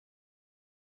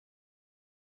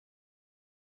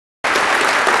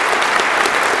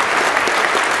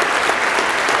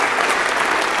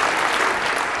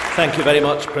Thank you very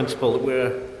much, Principal.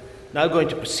 We're now going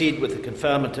to proceed with the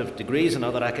conferment of degrees and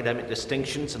other academic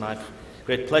distinctions, and I've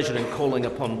great pleasure in calling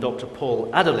upon Dr. Paul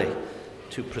Adderley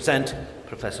to present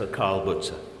Professor Karl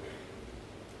Butzer.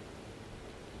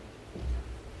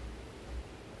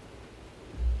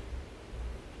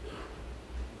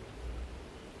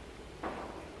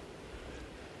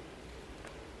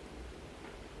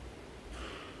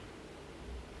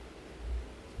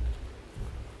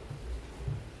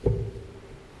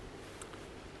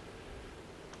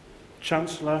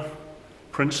 Chancellor,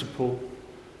 Principal,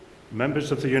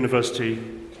 members of the University,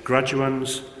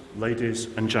 graduands, ladies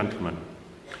and gentlemen.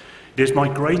 It is my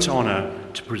great honour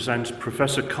to present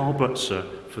Professor Karl Butzer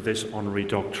for this Honorary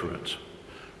Doctorate.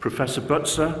 Professor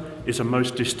Butzer is a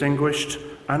most distinguished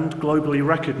and globally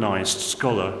recognised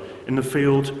scholar in the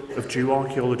field of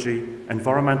geoarchaeology,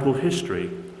 environmental history,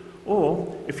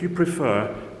 or, if you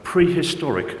prefer,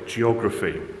 prehistoric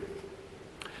geography.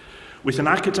 With an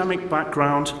academic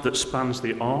background that spans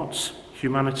the arts,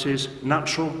 humanities,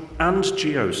 natural and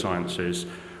geosciences,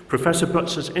 Professor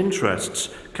Butzer's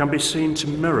interests can be seen to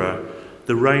mirror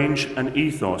the range and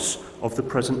ethos of the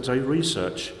present-day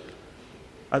research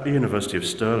at the University of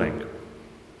Stirling.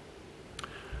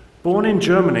 Born in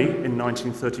Germany in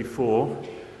 1934,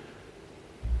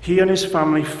 he and his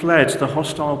family fled the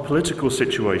hostile political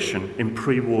situation in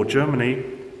pre-war Germany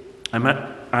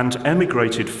and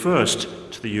emigrated first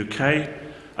to the UK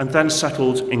and then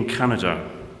settled in Canada.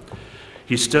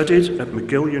 He studied at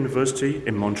McGill University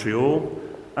in Montreal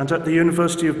and at the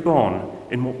University of Bonn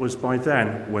in what was by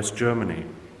then West Germany.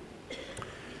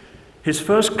 His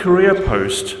first career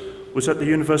post was at the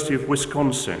University of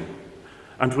Wisconsin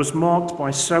and was marked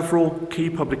by several key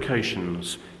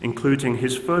publications, including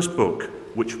his first book,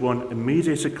 which won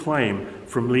immediate acclaim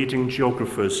from leading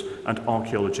geographers and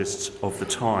archaeologists of the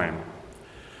time.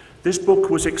 This book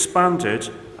was expanded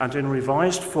and in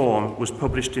revised form was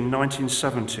published in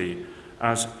 1970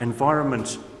 as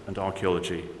Environment and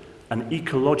Archaeology, an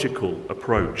ecological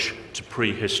approach to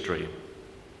prehistory.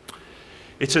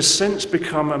 It has since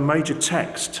become a major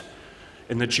text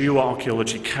in the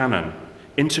geoarchaeology canon,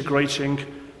 integrating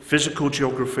physical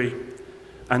geography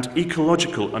and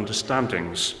ecological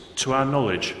understandings to our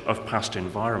knowledge of past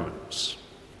environments.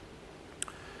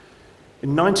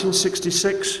 In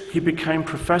 1966, he became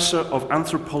Professor of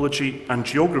Anthropology and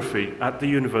Geography at the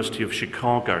University of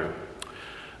Chicago,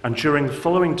 and during the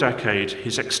following decade,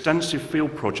 his extensive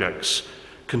field projects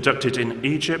conducted in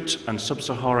Egypt and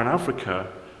sub-Saharan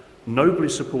Africa, nobly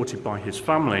supported by his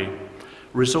family,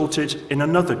 resulted in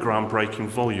another groundbreaking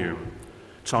volume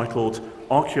titled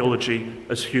Archaeology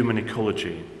as Human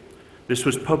Ecology. This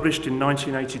was published in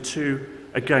 1982,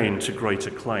 again to great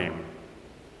acclaim.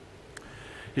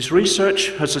 His research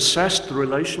has assessed the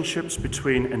relationships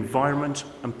between environment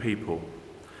and people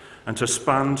and has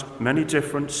spanned many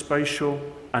different spatial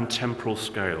and temporal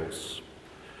scales.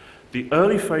 The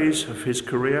early phase of his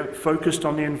career focused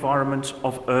on the environment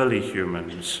of early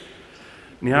humans,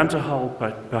 Neanderthal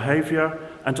behaviour,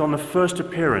 and on the first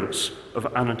appearance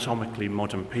of anatomically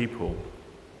modern people.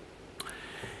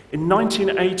 In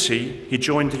 1980, he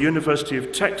joined the University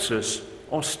of Texas,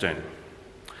 Austin,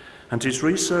 and his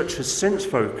research has since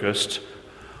focused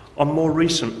on more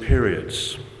recent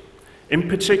periods. In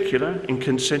particular, in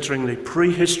considering the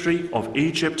prehistory of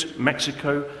Egypt,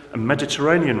 Mexico, and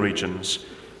Mediterranean regions,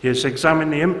 he has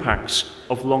examined the impacts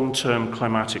of long-term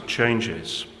climatic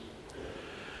changes.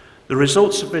 The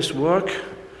results of this work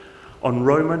on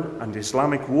Roman and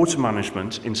Islamic water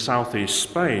management in southeast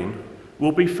Spain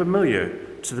will be familiar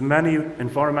to the many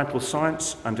environmental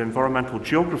science and environmental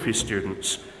geography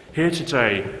students here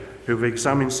today who have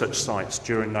examined such sites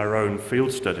during their own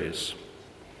field studies.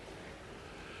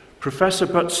 Professor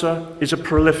Butzer is a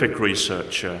prolific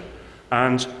researcher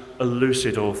and a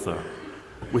lucid author,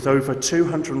 with over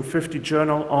 250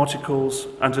 journal articles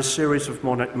and a series of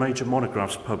major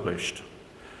monographs published.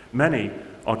 Many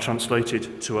are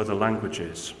translated to other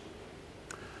languages.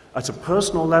 At a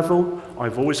personal level,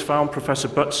 I've always found Professor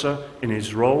Butzer in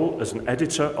his role as an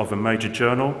editor of a major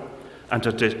journal and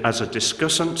as a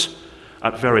discussant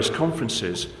at various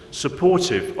conferences,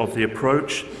 supportive of the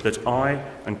approach that I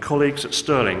and colleagues at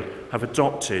Stirling have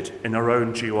adopted in our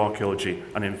own geoarchaeology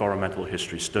and environmental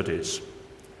history studies.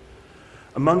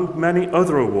 Among many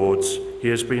other awards, he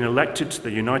has been elected to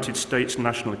the United States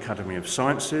National Academy of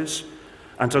Sciences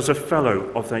and as a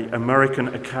Fellow of the American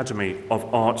Academy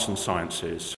of Arts and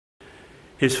Sciences.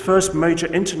 His first major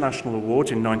international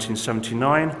award in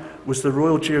 1979 was the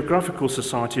Royal Geographical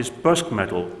Society's Busk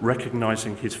Medal,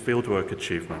 recognising his fieldwork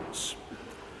achievements.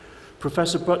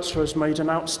 Professor Butzer has made an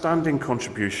outstanding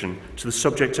contribution to the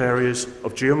subject areas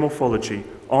of geomorphology,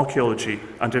 archaeology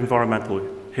and environmental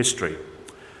history,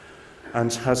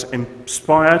 and has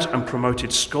inspired and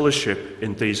promoted scholarship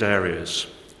in these areas.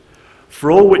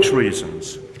 For all which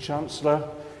reasons, Chancellor,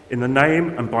 in the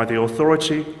name and by the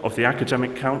authority of the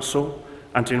Academic Council,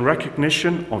 and in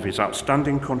recognition of his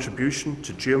outstanding contribution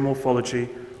to geomorphology,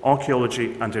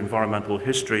 archaeology and environmental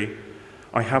history,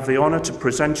 I have the honour to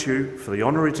present you for the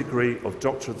honorary degree of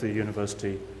Doctor of the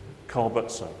University, Karl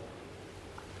Butzer.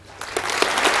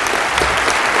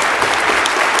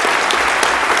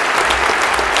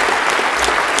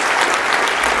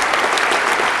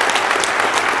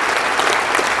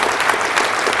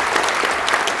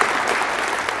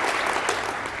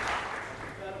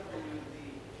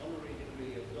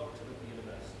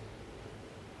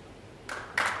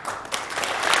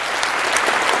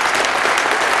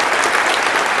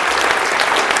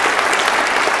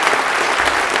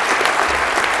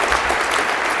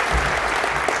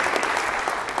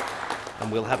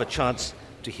 We'll have a chance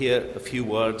to hear a few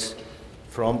words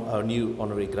from our new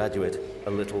honorary graduate a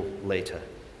little later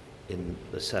in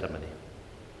the ceremony.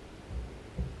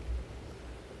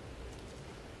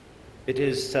 It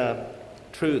is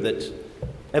true that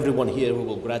everyone here who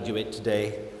will graduate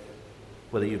today,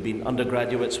 whether you've been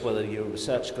undergraduates, whether you're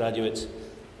research graduates,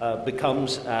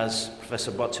 becomes, as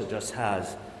Professor Butzer just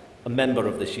has, a member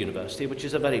of this university, which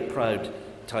is a very proud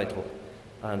title,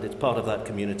 and it's part of that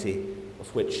community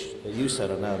of which you,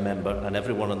 sir, are now a member, and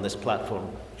everyone on this platform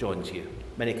joins you.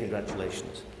 Many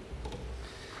congratulations.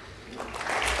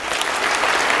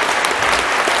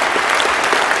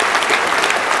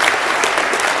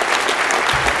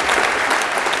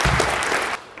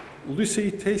 Lucy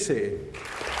Tacey.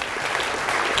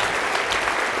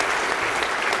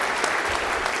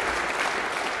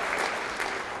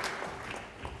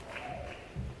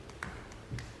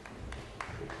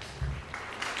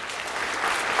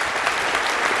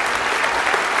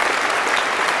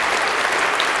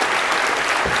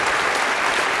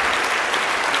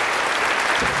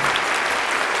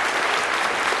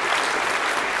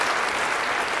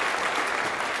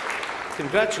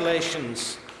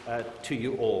 Congratulations to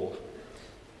you all.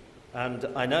 And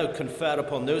I now confer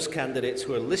upon those candidates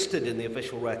who are listed in the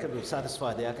official record, who have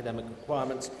satisfied the academic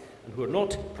requirements and who are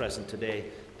not present today,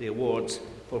 the awards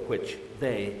for which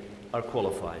they are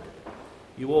qualified.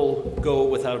 You all go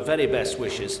with our very best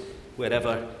wishes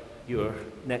wherever your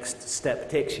next step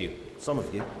takes you. Some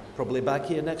of you probably back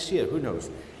here next year, who knows?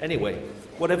 Anyway,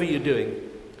 whatever you're doing,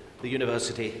 the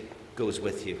university goes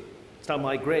with you. It's now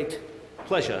my great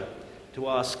pleasure to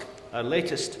ask our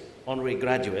latest honorary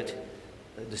graduate,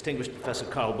 distinguished Professor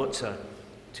Karl Butzer,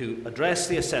 to address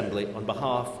the Assembly on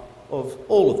behalf of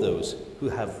all of those who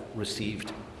have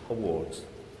received awards.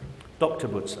 Dr.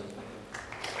 Butzer.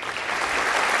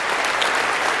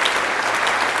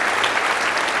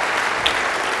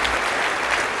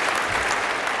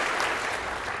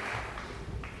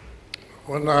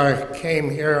 When I came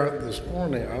here this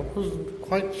morning, I wasn't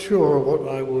quite sure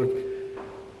what I would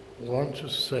want to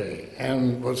say,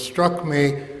 and what struck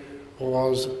me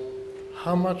was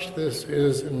how much this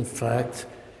is, in fact,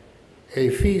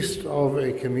 a feast of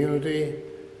a community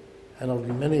and of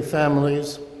many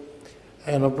families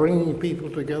and of bringing people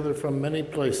together from many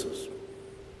places.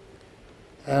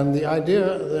 And the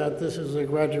idea that this is a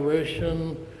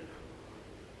graduation,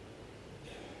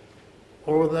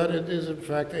 or that it is, in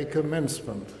fact, a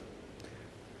commencement.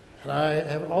 And I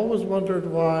have always wondered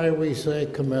why we say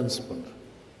commencement.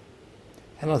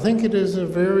 And I think it is a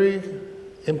very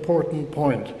important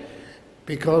point,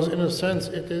 because in a sense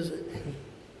it is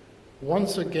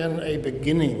once again a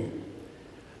beginning.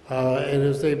 It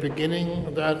is a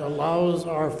beginning that allows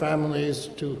our families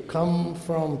to come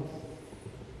from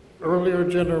earlier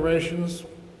generations,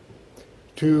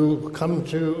 to come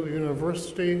to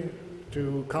university,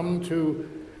 to come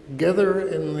together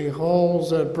in the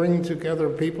halls that bring together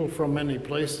people from many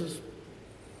places.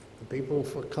 The people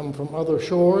come from other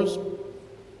shores,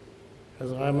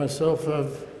 as I myself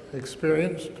have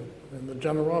experienced, and the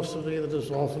generosity that is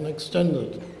often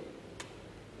extended.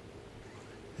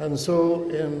 And so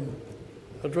in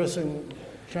addressing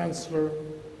Chancellor,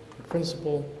 the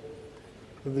Principal,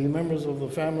 the members of the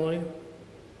family,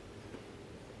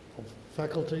 of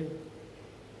faculty,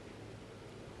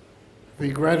 the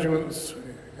graduates,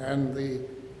 and the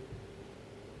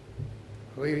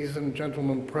ladies and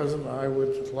gentlemen present, I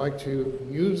would like to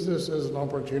use this as an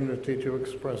opportunity to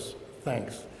express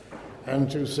thanks, and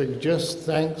to suggest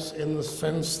thanks in the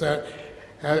sense that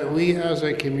we as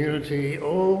a community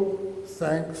owe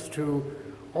thanks to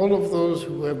all of those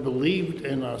who have believed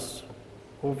in us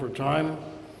over time,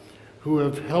 who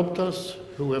have helped us,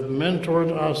 who have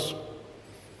mentored us,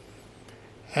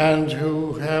 and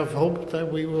who have hoped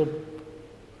that we will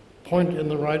point in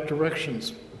the right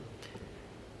directions,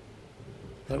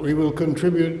 that we will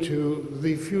contribute to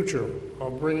the future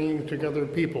of bringing together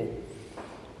people.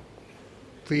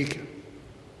 The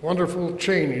wonderful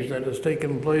change that has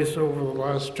taken place over the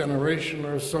last generation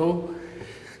or so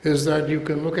is that you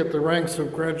can look at the ranks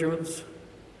of graduates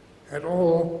at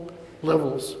all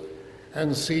levels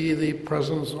and see the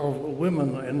presence of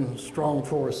women in strong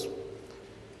force.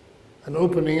 An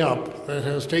opening up that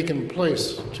has taken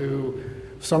place to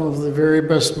some of the very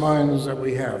best minds that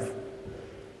we have.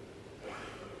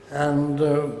 And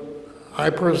I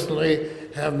personally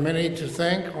have many to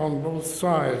thank on both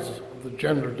sides of the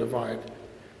gender divide.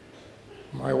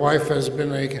 My wife has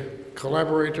been a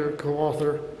collaborator,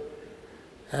 co-author,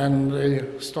 and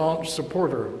a staunch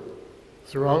supporter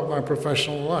throughout my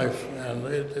professional life, and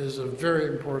it is a very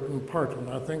important part, and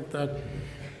I think that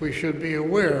we should be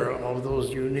aware of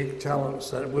those unique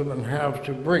talents that women have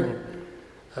to bring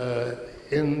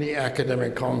in the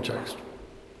academic context.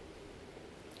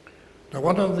 Now,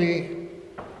 one of the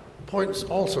points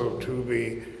also to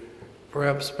be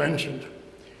perhaps mentioned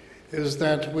is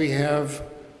that we have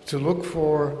to look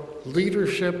for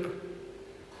leadership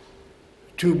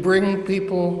to bring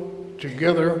people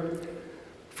together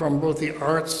from both the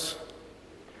arts,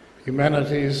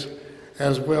 humanities,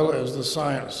 as well as the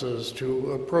sciences,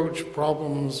 to approach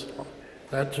problems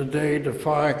that today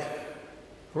defy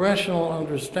rational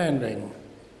understanding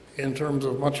in terms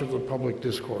of much of the public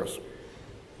discourse.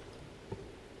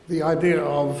 The idea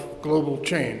of global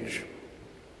change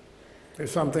is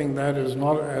something that is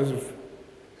not, as if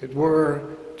it were,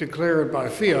 declared by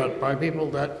fiat, by people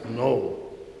that know.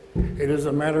 It is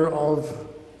a matter of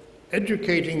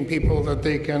educating people that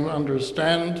they can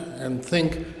understand and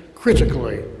think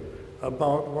critically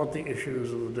about what the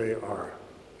issues of the day are.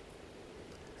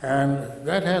 And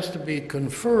that has to be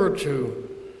conferred to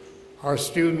our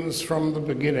students from the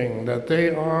beginning, that they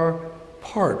are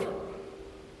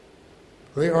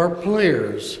they are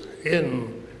players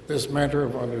in this matter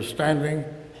of understanding,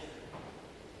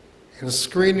 in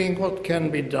screening what can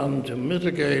be done to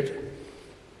mitigate,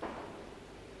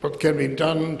 what can be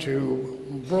done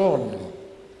to broaden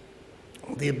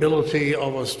the ability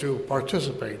of us to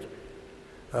participate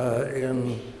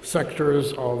in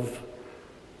sectors of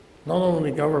not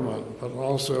only government, but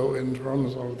also in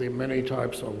terms of the many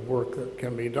types of work that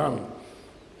can be done,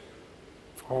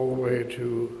 all the way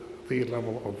to the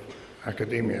level of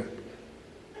academia.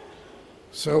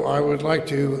 So I would like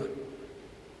to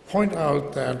point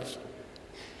out that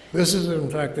this is in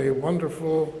fact a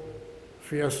wonderful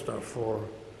fiesta for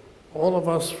all of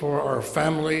us, for our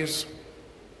families,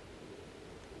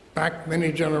 back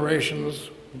many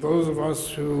generations, those of us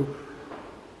who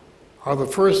are the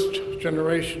first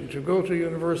generation to go to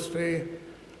university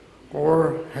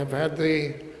or have had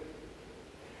the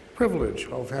privilege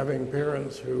of having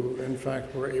parents who in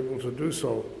fact were able to do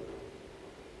so,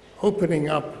 opening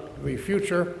up the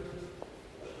future,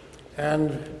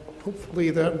 and hopefully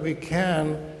that we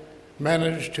can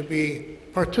manage to be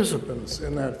participants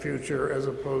in that future as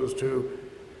opposed to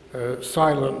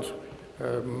silent,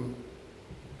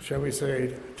 shall we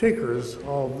say, takers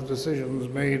of decisions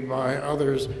made by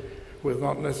others with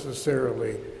not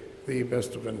necessarily the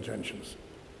best of intentions.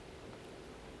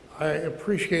 I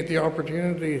appreciate the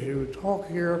opportunity to talk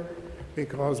here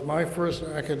because my first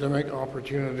academic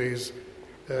opportunities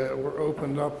were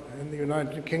opened up in the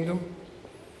United Kingdom,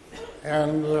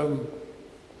 and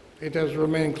it has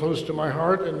remained close to my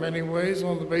heart in many ways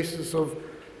on the basis of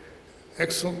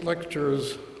excellent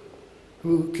lecturers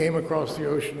who came across the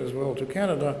ocean as well to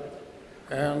Canada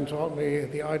and taught me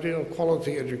the idea of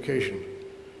quality education.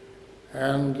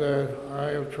 And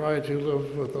I have tried to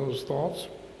live with those thoughts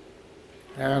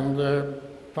and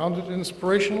found it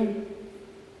inspirational.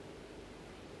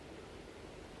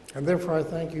 And therefore I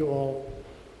thank you all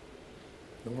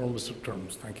in the warmest of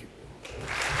terms. Thank you.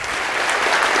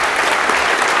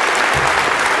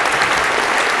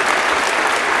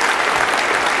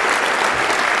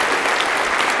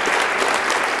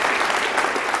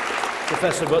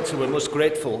 Professor Butzer, we're most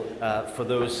grateful for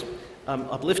those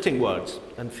uplifting words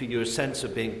and for your sense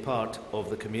of being part of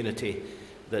the community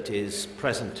that is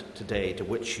present today, to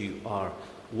which you are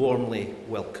warmly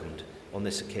welcomed on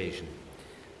this occasion.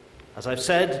 As I've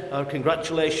said, our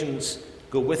congratulations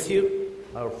go with you.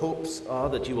 Our hopes are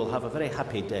that you will have a very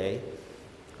happy day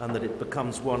and that it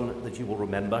becomes one that you will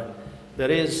remember.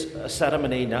 There is a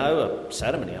ceremony now,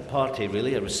 a party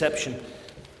really, a reception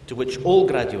to which all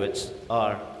graduates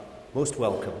are most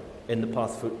welcome in the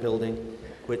Pathfoot building,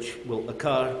 which will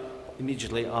occur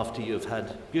immediately after you have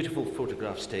had beautiful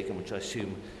photographs taken, which I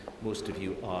assume most of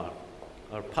you are.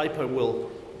 Our piper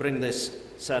will bring this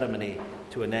ceremony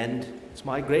to an end. It's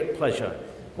my great pleasure,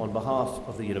 on behalf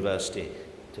of the University,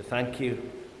 to thank you,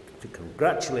 to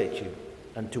congratulate you,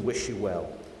 and to wish you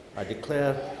well. I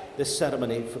declare this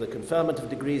ceremony for the conferment of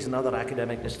degrees and other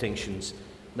academic distinctions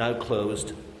now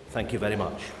closed. Thank you very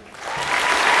much.